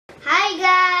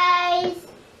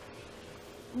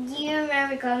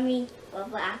remember calling me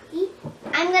Aqui.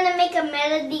 I'm gonna make a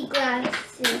melody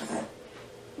glasses.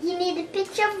 You need a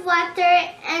pitch of water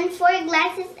and 4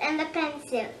 glasses and a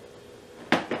pencil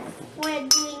for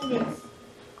doing this.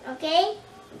 Okay?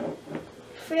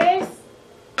 First,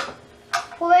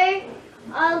 pour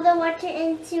all the water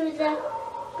into the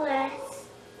glass.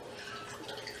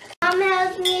 Mom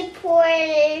helped me pour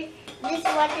this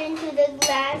water into the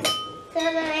glass so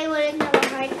that I wouldn't have a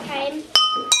hard time.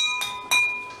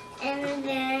 And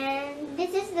then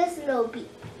this is the slow beat.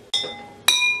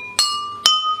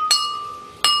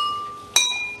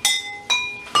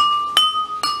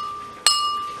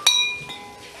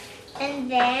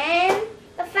 And then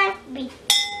a fast beat.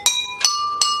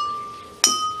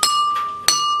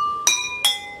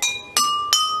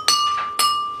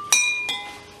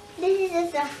 This is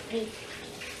a soft beat.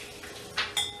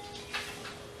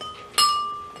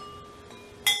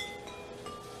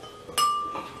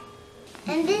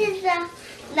 And this is a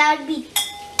loud beat.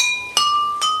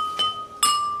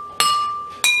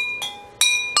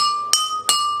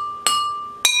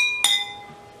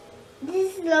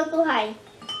 This is low to high.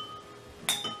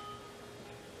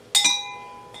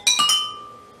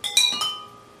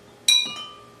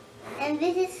 And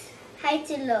this is high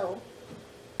to low.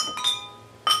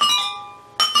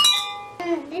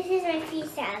 And this is my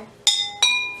freestyle.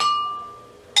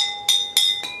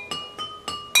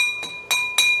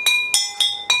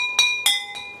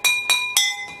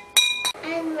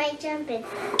 And my jumping.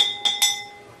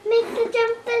 Make the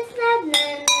jumpers loud. Na,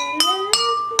 na, na,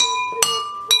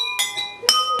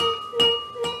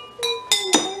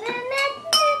 na.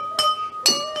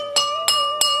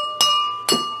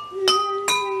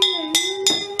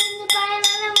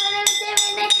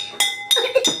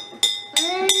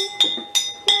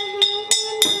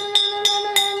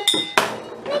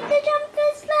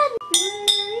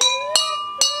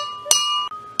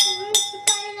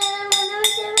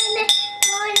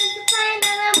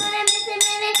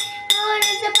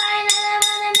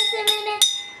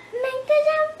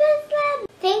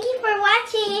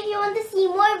 If you want to see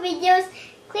more videos,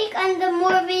 click on the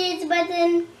more videos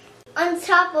button on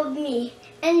top of me.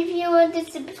 And if you want to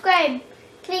subscribe,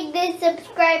 click the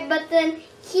subscribe button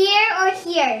here or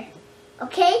here.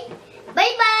 Okay?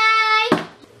 Bye bye!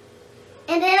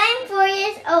 And then I'm 4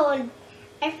 years old.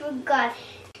 I forgot.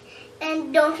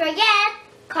 And don't forget,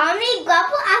 call me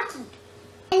Guapo Aqui.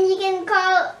 And you can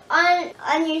call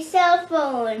on your cell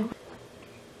phone.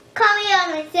 Call me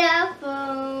on my cell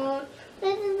phone.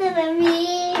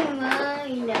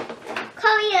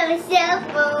 Call me on my cell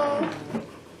phone.